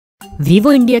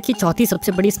Vivo India की चौथी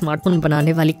सबसे बड़ी स्मार्टफोन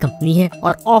बनाने वाली कंपनी है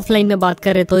और ऑफलाइन में बात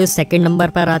करें तो ये सेकंड नंबर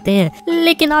पर आते हैं।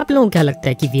 लेकिन आप लोगों को क्या लगता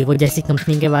है कि वीवो जैसी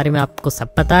कंपनी के बारे में आपको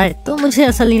सब पता है? तो मुझे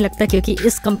ऐसा नहीं लगता, क्योंकि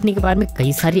इस कंपनी के बारे में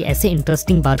कई सारी ऐसे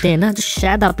इंटरेस्टिंग बातें हैं ना जो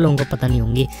शायद आप लोगों को पता नहीं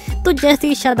होंगी। तो जैसे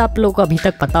कि शायद आप लोगों को अभी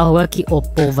तक पता होगा कि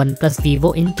ओप्पो, वन प्लस,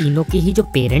 वीवो, इन तीनों की ही जो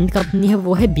पेरेंट कंपनी है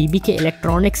वो है बीबीके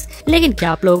इलेक्ट्रॉनिक्स। लेकिन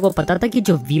क्या आप लोगों को पता था कि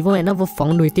जो वीवो है ना वो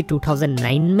फाउंड हुई थी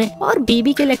 2009 में, और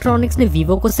बीबीके इलेक्ट्रॉनिक्स ने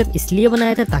वीवो को सिर्फ इसलिए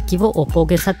बनाया था ताकि वो ओप्पो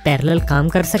के साथ पैरेलल काम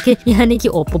कर सके, यानी कि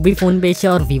ओप्पो भी फोन बेचे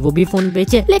और वीवो भी फोन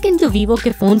बेचे। लेकिन जो वीवो के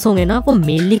फोन्स होंगे ना वो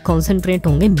मेनली कॉन्सेंट्रेट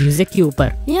होंगे म्यूजिक के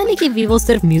ऊपर, यानी कि वीवो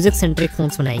सिर्फ म्यूजिक सेंट्रिक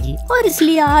फोन्स बनाएगी। और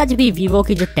इसलिए आज भी वीवो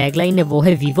की जो टैगलाइन है वो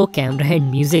है वीवो कैमरा एंड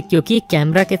म्यूजिक, क्योंकि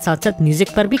कैमरा के साथ साथ म्यूजिक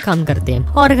पर भी काम करते हैं।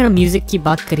 और अगर म्यूजिक की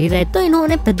बात कर ही रहे तो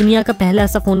इन्होंने दुनिया का पहला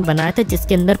ऐसा फोन बनाया था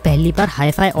जिसके अंदर पहली बार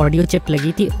हाई-फाई ऑडियो चिप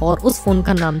लगी थी, और उस फोन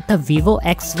का नाम था Vivo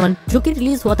X1, जो कि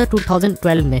रिलीज हुआ था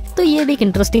 2012 में। तो ये भी एक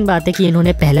इंटरेस्टिंग बात है कि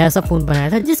इन्होंने पहला ऐसा फोन बनाया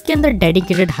था जिसके अंदर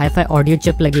डेडिकेटेड हाई-फाई ऑडियो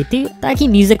चिप लगी थी, ताकि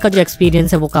म्यूजिक का जो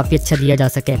एक्सपीरियंस है वो काफी अच्छा दिया जा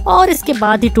सके। और इसके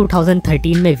बाद ही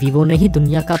 2013 में वीवो ने ही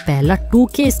दुनिया का पहला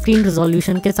 2K स्क्रीन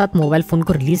रेजोल्यूशन के साथ मोबाइल फोन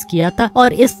को रिलीज किया था,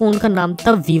 और इस फोन का नाम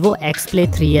था Vivo X Play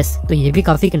 3S। तो ये भी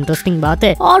काफी इंटरेस्टिंग बात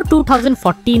है। और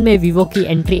 2014 में वीवो की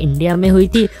एंट्री इंडिया में हुई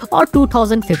थी, और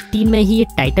 2015 में ही ये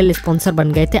टाइटल स्पॉन्सर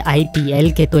बन गए थे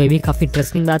IPL के। तो ये भी काफी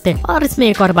इंटरेस्टिंग बात है। और इसमें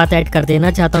एक और बात ऐड कर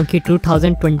देना चाहता हूँ कि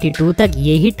 2022 तक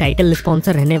ये ही टाइटल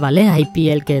स्पॉन्सर रहने वाले हैं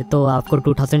IPL के। तो आपको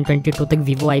 2022 तक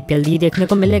वीवो IPL ही देखने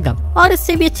को मिलेगा। और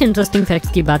इससे भी अच्छे इंटरेस्टिंग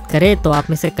फैक्ट्स की बात करें तो आप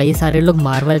में से कई सारे लोग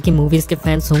मार्वल की मूवीज के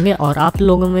फैंस होंगे, और आप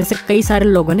लोगों में से कई सारे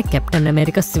लोगों ने captain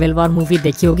America civil war movie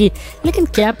देखी होगी। लेकिन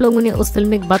क्या आप लोगों ने उस फिल्म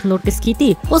में एक बात नोटिस की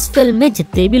थी? उस फिल्म में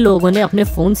जितने भी लोगों ने अपने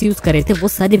फोन यूज करे थे वो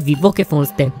सारे वीवो के फोन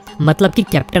थे। मतलब कि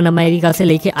कैप्टन अमेरिका से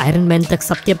लेके आयरन मैन तक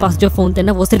सबके पास जो फोन थे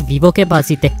ना वो सिर्फ वीवो के पास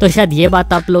ही थे। तो शायद ये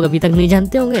बात आप लोग अभी तक नहीं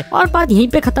जानते होंगे। और बात यहीं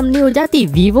पे खत्म नहीं हो जाती।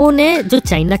 वीवो ने जो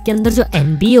चाइना के अंदर जो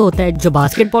NBA होता है, जो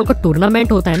बास्केटबॉल का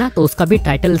टूर्नामेंट होता है ना, तो उसका भी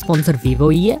टाइटल स्पॉन्सर वीवो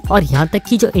ही है। और यहाँ तक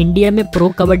कि जो इंडिया में प्रो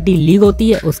कबड्डी लीग होती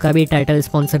है उसका भी टाइटल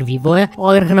स्पॉन्सर वीवो है।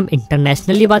 और अगर हम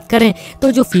इंटरनेशनली बात करें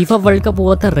तो जो फीफा वर्ल्ड कप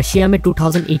हुआ था रशिया में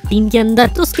 2018 के अंदर,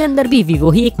 तो उसके अंदर भी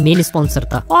वीवो ही एक मेन स्पॉन्सर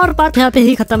था। और बात यहाँ पे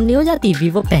ही खत्म नहीं हो जाती।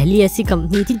 वीवो पहली ऐसी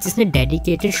कंपनी थी जिसने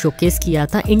डेडिकेटेड शोकेस किया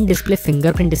था इन डिस्प्ले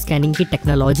फिंगरप्रिंट स्कैनिंग की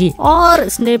टेक्नोलॉजी, और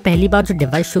इसने पहली बार जो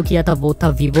डिवाइस शो किया था वो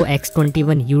था Vivo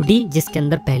X21 UD, जिसके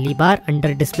अंदर पहली बार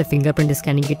अंडर डिस्प्ले फिंगरप्रिंट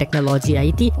स्कैनिंग की टेक्नोलॉजी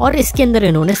आई थी। और इसके अंदर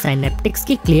इन्होंने साइनेप्टिक्स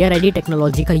की क्लियर ID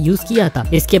टेक्नोलॉजी का यूज किया था।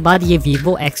 इसके बाद ये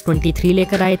Vivo X23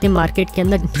 लेकर आए थे मार्केट के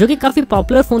अंदर, जो कि काफी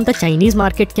पॉपुलर फोन था चाइनीज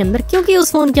मार्केट के अंदर, क्योंकि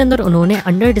उस फोन के अंदर उन्होंने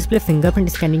अंडर डिस्प्ले फिंगरप्रिंट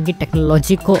स्कैनिंग की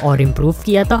टेक्नोलॉजी को और इम्प्रूव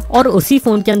किया था। और उसी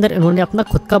फोन के अंदर इन्होंने अपना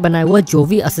खुद का बनाया हुआ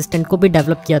जोवी असिस्टेंट को भी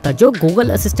डेवलप किया था, जो गूगल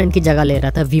असिस्टेंट की जगह ले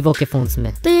रहा था वीवो के फोन्स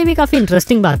में। तो ये भी काफी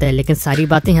इंटरेस्टिंग बात है। लेकिन सारी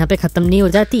बातें यहाँ पे खत्म नहीं हो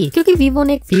जाती, क्योंकि वीवो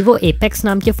ने एक Vivo Apex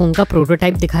नाम के फोन का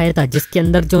प्रोटोटाइप दिखाया था, जिसके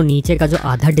अंदर जो नीचे का जो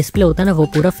आधा डिस्प्ले होता है ना वो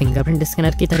पूरा फिंगरप्रिंट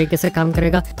स्कैनर की तरीके से काम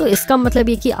करेगा। तो इसका मतलब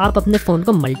ये कि आप अपने फोन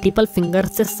को मल्टीपल फिंगर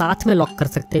से साथ में लॉक कर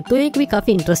सकते हैं। तो एक भी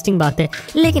काफी इंटरेस्टिंग बात है।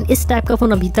 लेकिन इस टाइप का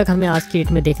फोन अभी तक हमें आज की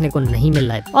डेट में देखने को नहीं मिल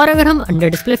रहा है। और अगर हम under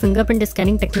display fingerprint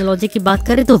scanning technology की बात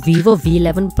करें तो Vivo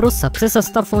V11 Pro सबसे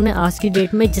सस्ता फोन है आज की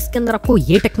डेट में, जिसके अंदर आपको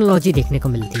ये टेक्नोलॉजी देखने को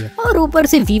मिलती है। और ऊपर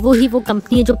से Vivo ही वो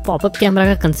कंपनी है जो पॉपअप कैमरा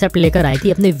का कंसेप्ट लेकर आई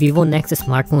थी अपने Vivo Nex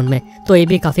स्मार्टफोन में। तो ये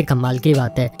भी काफी कमाल की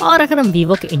बात है। और अगर हम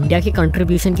Vivo के इंडिया की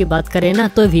कंट्रीब्यूशन की बात करें ना,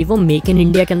 तो Vivo मेक इन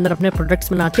इंडिया के अंदर अपने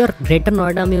प्रोडक्ट्स बनाती है, और ग्रेटर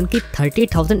नोएडा में उनकी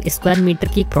 30,000 स्क्वायर मीटर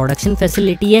की प्रोडक्शन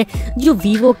फैसिलिटी है, जो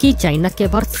Vivo की चाइना के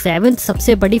बाद 7th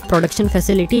सबसे बड़ी प्रोडक्शन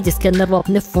फैसिलिटी, जिसके अंदर वो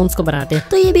अपने फोन्स को बनाते हैं।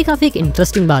 तो ये भी काफी एक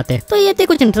इंटरेस्टिंग बात है। तो ये थे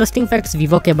कुछ इंटरेस्टिंग फैक्ट्स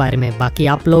Vivo के बारे में। बाकी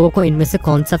आप लोगों को इनमें से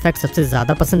कौन सा फैक्ट सबसे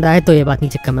ज्यादा पसंद आया तो ये बात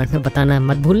नीचे कमेंट में बताना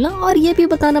मत भूलना, और ये भी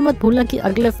बताना मत भूलना कि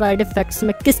अगले फ्राइडे फैक्ट्स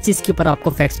में किस चीज के ऊपर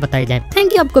आपको फैक्ट्स बताए जाएं।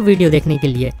 थैंक यू आपको वीडियो देखने के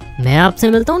लिए। मैं आपसे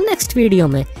मिलता हूँ नेक्स्ट वीडियो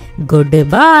में। Good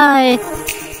bye.